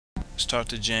Let's talk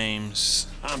to James.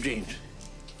 I'm James.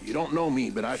 You don't know me,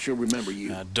 but I sure remember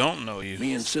you. I don't know you.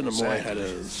 Me and Cinemoy had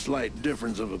a slight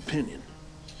difference of opinion.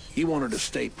 He wanted to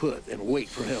stay put and wait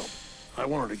for help. I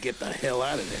wanted to get the hell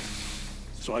out of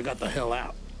there. So I got the hell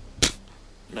out.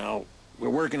 Now,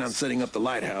 we're working on setting up the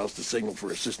lighthouse to signal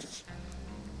for assistance.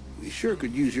 We sure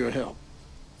could use your help.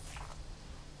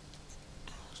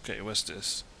 Okay, what's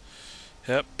this?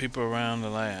 Help people around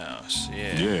the lighthouse.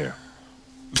 Yeah. Yeah.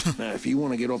 Now, if you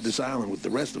want to get off this island with the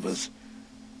rest of us,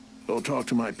 go talk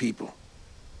to my people.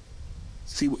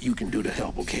 See what you can do to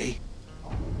help, okay?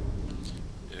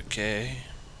 Okay.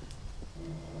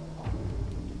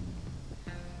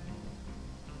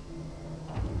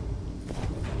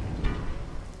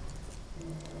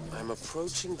 I'm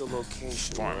approaching the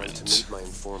location where I'm to meet my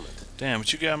informant. Damn,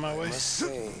 what you got in my way? I must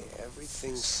say,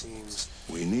 everything seems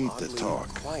We need to oddly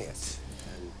talk. quiet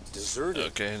and deserted.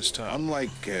 Okay, let's talk. Unlike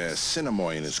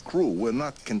Cinemoy and his crew, we're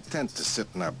not content to sit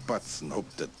in our butts and hope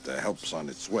that help's on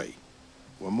its way.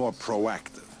 We're more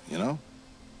proactive, you know?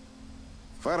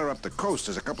 Farther up the coast,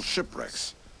 there's a couple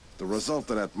shipwrecks. The result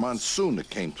of that monsoon that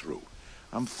came through.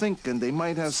 I'm thinking they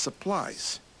might have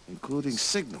supplies, including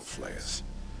signal flares.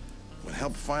 When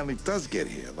help finally does get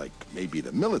here, like maybe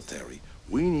the military,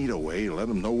 we need a way to let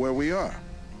them know where we are.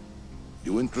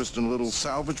 You interested in a little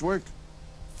salvage work?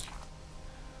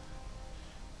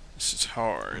 This is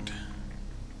hard.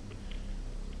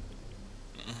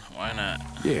 Why not?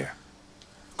 Yeah.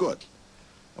 Good.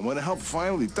 And when the help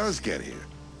finally does get here,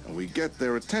 and we get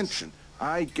their attention,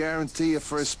 I guarantee a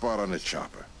first spot on the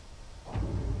chopper.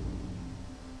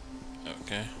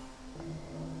 Okay.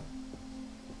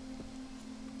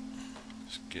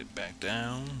 Let's get back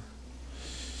down.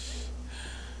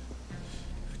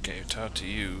 Okay, talk to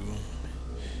you.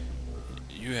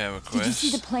 You have a quest. Did you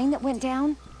see the plane that went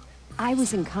down? I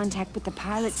was in contact with the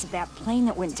pilots of that plane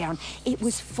that went down. It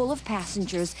was full of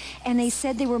passengers, and they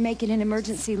said they were making an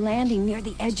emergency landing near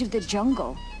the edge of the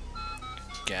jungle.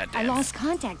 God I damn it. lost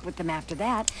contact with them after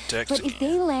that. Text But if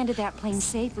again. they landed that plane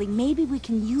safely, maybe we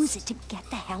can use it to get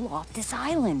the hell off this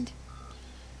island.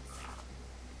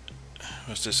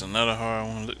 What's this? Another hard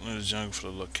one? Looking in the jungle for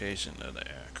the location of the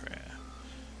aircraft.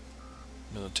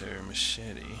 Military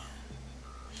machete.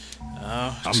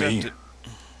 Oh, accept it.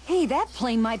 Hey, that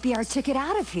plane might be our ticket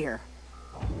out of here.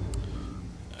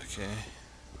 Okay.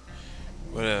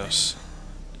 What else?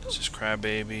 Just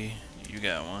crybaby. You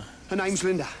got one. Her name's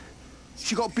Linda.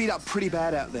 She got beat up pretty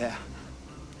bad out there.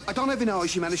 I don't even know how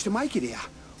she managed to make it here.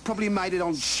 Probably made it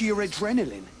on sheer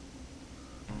adrenaline.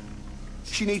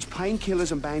 She needs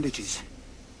painkillers and bandages.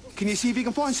 Can you see if you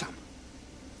can find some?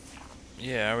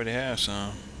 Yeah, I already have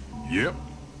some. Yep.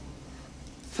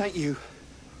 Thank you.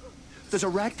 There's a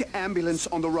wrecked ambulance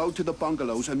on the road to the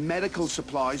bungalows and medical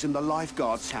supplies in the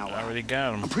lifeguard tower. I already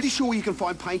got them. I'm pretty sure you can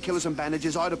find painkillers and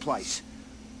bandages either place.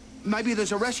 Maybe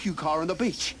there's a rescue car on the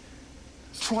beach.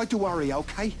 Try to worry,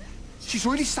 okay? She's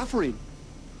really suffering.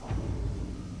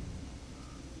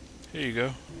 Here you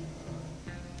go.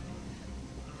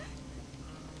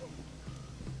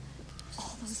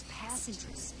 All those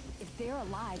passengers, if they're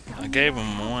alive... I gave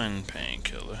him one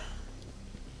painkiller.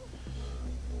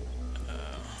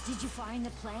 Did you find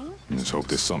the plane? Let's hope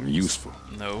there's something useful.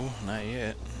 No, not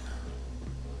yet.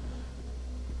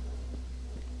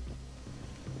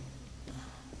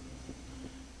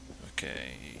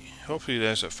 Okay. Hopefully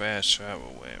there's a fast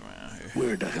travel way around here.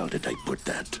 Where the hell did they put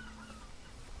that?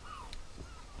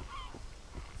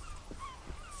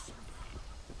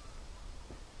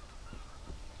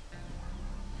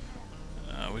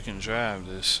 We can drive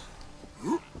this.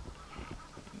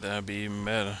 That'd be even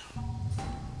better.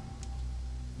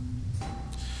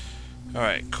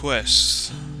 Alright,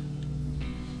 quests.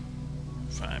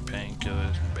 Find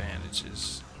painkillers and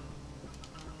bandages.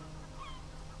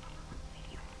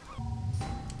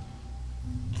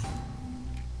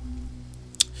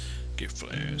 Get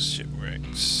flares,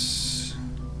 shipwrecks.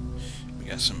 We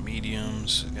got some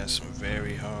mediums, we got some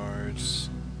very hards.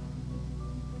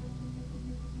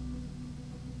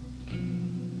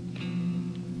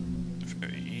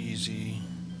 Very easy.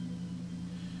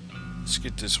 Let's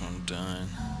get this one done.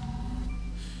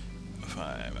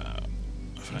 5 out.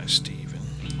 5 Steven.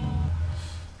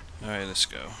 Alright, let's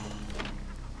go.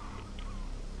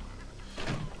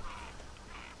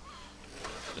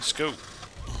 Let's go.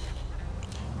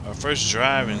 Our first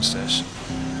driving session.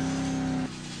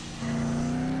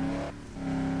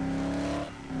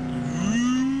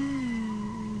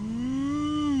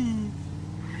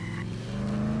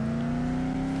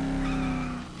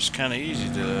 It's kind of easy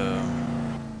to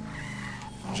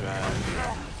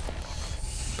drive.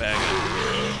 Back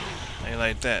up. Ain't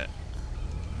like that.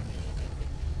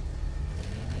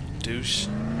 Do douche.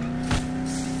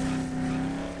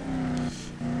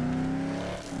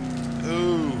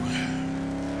 Ooh.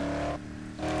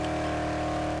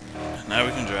 Now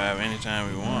we can drive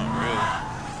anytime we want, really.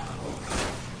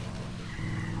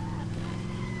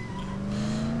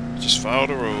 Just follow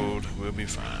the road, we'll be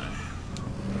fine.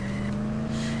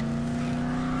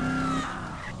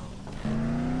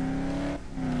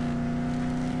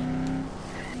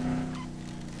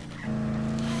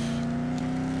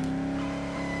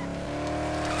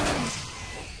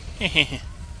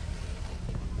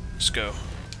 Let's go.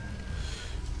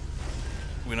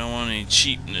 We don't want any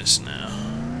cheapness now.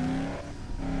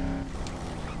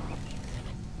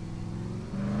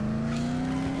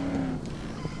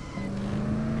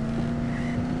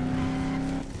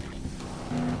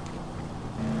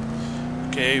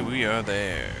 Okay, we are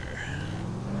there.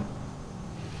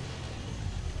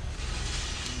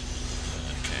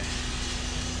 Okay.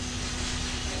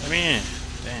 Let me in.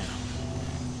 Damn.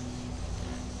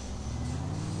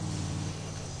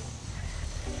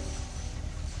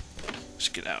 Let's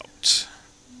get out.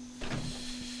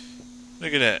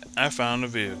 Look at that. I found a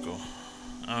vehicle.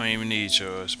 I don't even need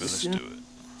yours, but let's do it.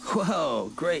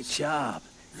 Whoa, great job.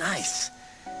 Nice.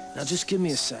 Now just give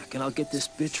me a sec and I'll get this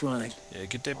bitch running. Yeah,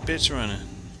 get that bitch running.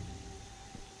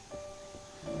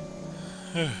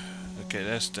 Okay,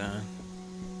 that's done.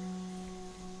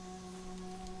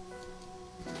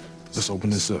 Let's open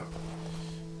this up.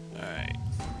 Alright.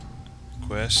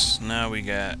 Quests. Now we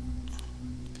got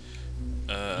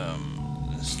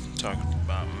let's talk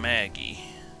about Maggie.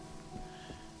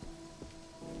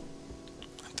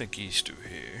 I think he's through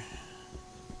here.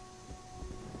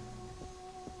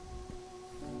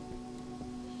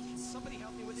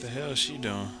 What the hell is she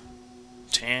doing?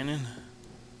 Tanning?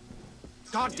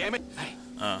 God damn it! Hey,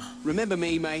 remember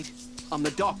me, mate? I'm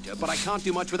the doctor, but I can't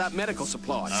do much without medical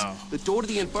supplies. Oh. The door to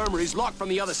the infirmary is locked from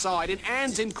the other side, and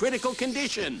Anne's in critical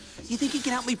condition. You think you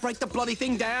can help me break the bloody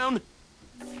thing down?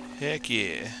 Heck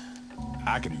yeah.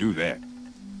 I can do that.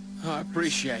 I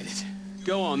appreciate it.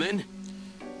 Go on, then.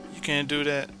 You can't do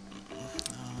that?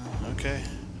 Okay.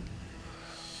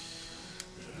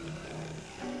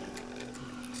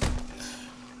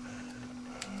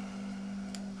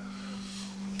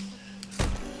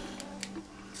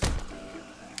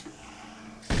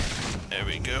 There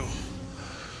we go.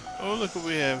 Oh, look what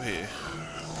we have here.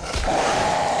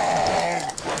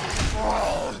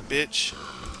 Bitch.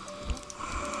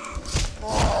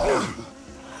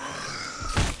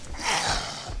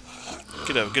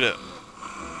 Get up, get up.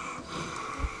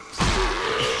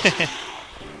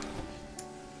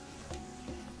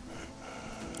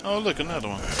 Oh, look, another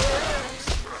one.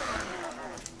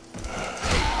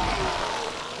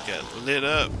 Got lit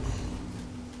up.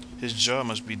 His jaw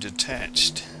must be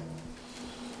detached.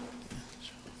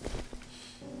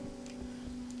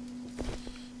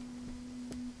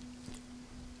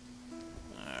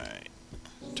 Alright.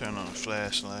 Turn on the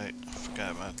flashlight. I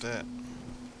forgot about that.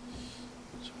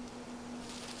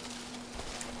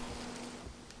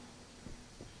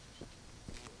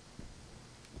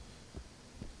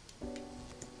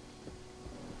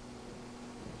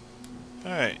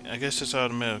 Alright, I guess that's all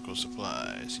the medical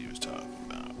supplies he was talking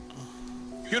about.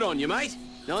 Good on you, mate.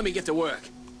 Now let me get to work.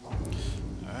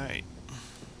 Alright.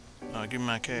 I'll give me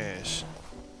my cash.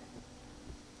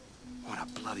 What a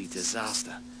bloody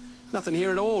disaster. Nothing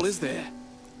here at all, is there?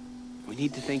 We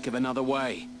need to think of another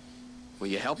way. Will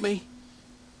you help me?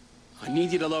 I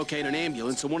need you to locate an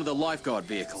ambulance or one of the lifeguard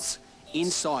vehicles.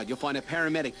 Inside, you'll find a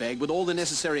paramedic bag with all the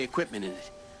necessary equipment in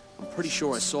it. I'm pretty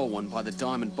sure I saw one by the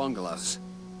Diamond Bungalows.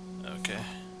 Okay.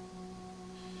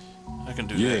 I can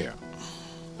do that.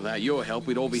 Without your help,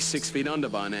 we'd all be 6 feet under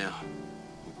by now.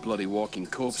 We're bloody walking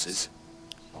corpses.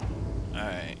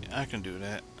 Alright, I can do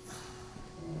that.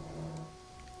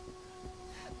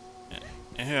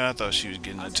 And here I thought she was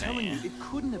getting a I'm telling you, tan. it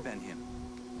couldn't have been him.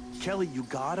 Kelly, you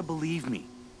gotta believe me.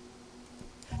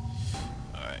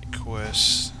 Alright,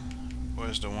 quest.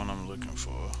 Where's the one I'm looking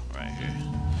for? Right here.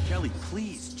 Kelly,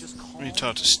 please, just call Let me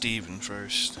talk to Steven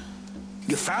first.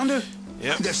 You found her?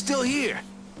 Yep. They're still here.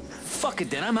 Fuck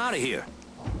it then, I'm out of here.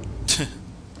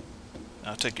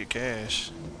 I'll take your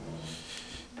cash.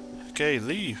 Okay,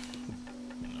 leave.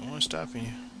 No one's stopping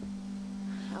you.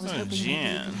 I was Oh, hoping maybe you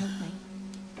Jan. could help me.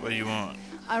 What do you want?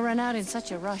 I ran out in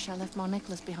such a rush I left my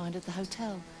necklace behind at the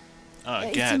hotel. Oh,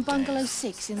 It's in Bungalow goddamn.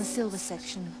 6 in the silver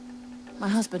section. My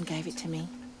husband gave it to me.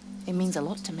 It means a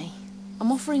lot to me.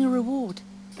 I'm offering a reward.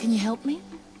 Can you help me?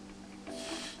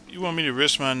 You want me to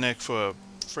risk my neck for a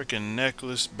freaking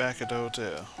necklace back at the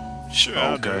hotel? Sure,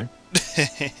 I'll do it.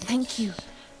 Thank you.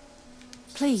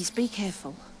 Please, be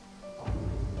careful.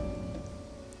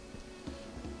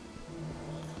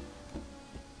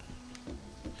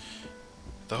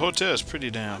 The hotel is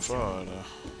pretty damn far, though.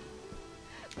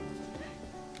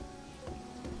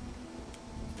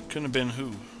 Couldn't have been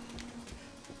who.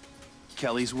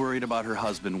 Kelly's worried about her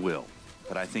husband, Will,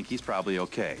 but I think he's probably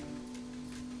okay.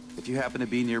 If you happen to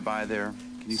be nearby there,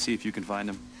 can you see if you can find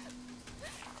him?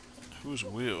 Who's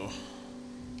Will?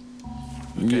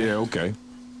 Yeah, okay.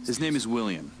 His name is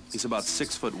William. He's about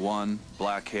 6'1",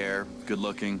 black hair, good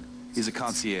looking. He's a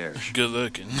concierge. Good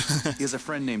looking. He has a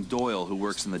friend named Doyle who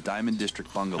works in the Diamond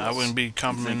District bungalows. I wouldn't be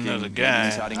complimenting another guy.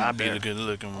 I'd be the good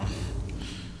looking one.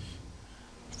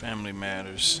 Family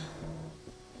matters.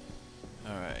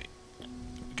 Alright.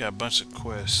 We got a bunch of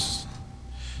quests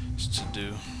to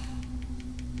do.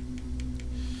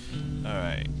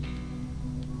 Alright.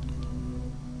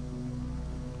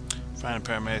 Find a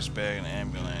paramedic's bag in the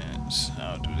ambulance.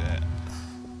 I'll do that.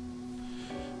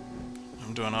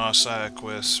 I'm doing all side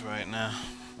quests right now.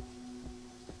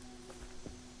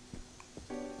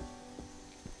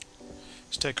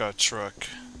 Let's take our truck.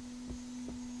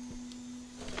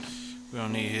 We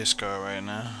don't need his car right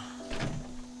now.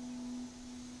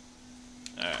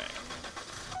 Alright.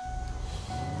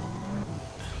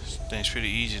 This thing's pretty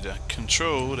easy to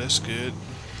control. That's good.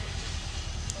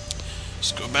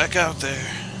 Let's go back out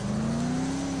there.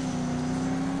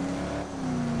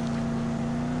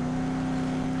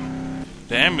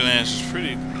 The ambulance is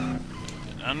pretty...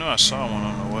 I know I saw one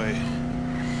on the way.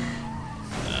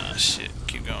 Ah, shit.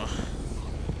 Keep going.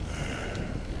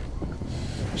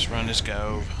 Let's run this guy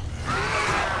over.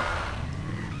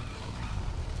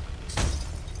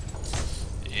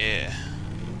 Yeah.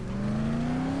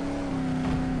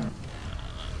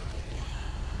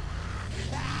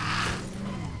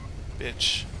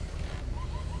 Bitch.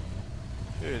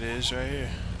 Here it is, right here.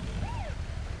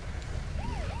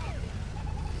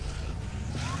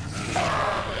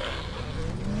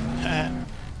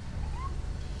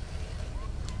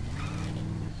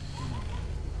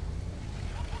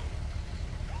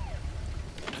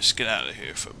 Let's get out of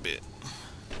here for a bit.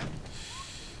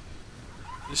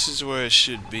 This is where it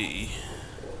should be.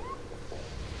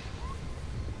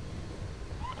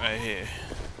 Right here.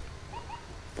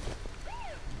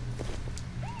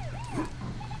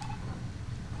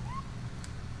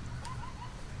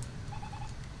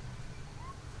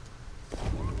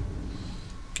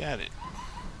 Got it.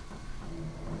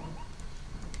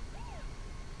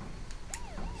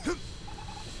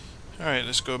 Alright,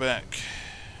 let's go back.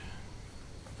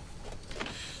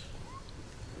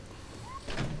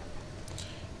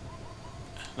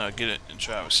 Now get it in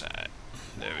driver's side.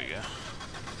 There we go.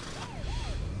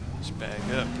 Let's back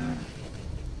up.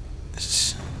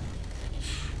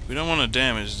 We don't want to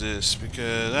damage this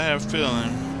because I have a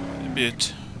feeling it'll be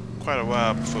quite a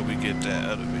while before we get that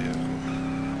other vehicle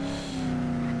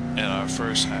at our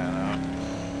first hideout.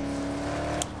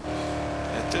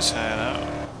 At this hideout.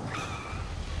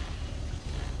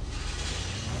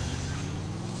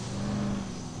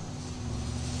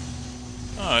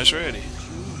 Oh, it's ready.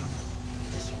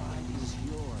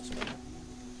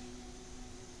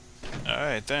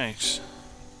 Alright, thanks.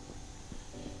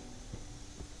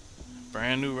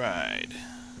 Brand new ride.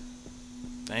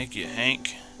 Thank you,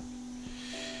 Hank.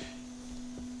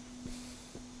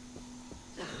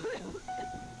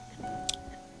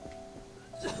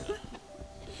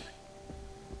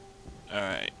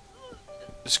 Alright.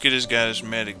 Let's get this guy his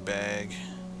medic bag.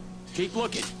 Keep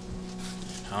looking.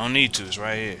 I don't need to, it's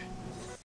right here.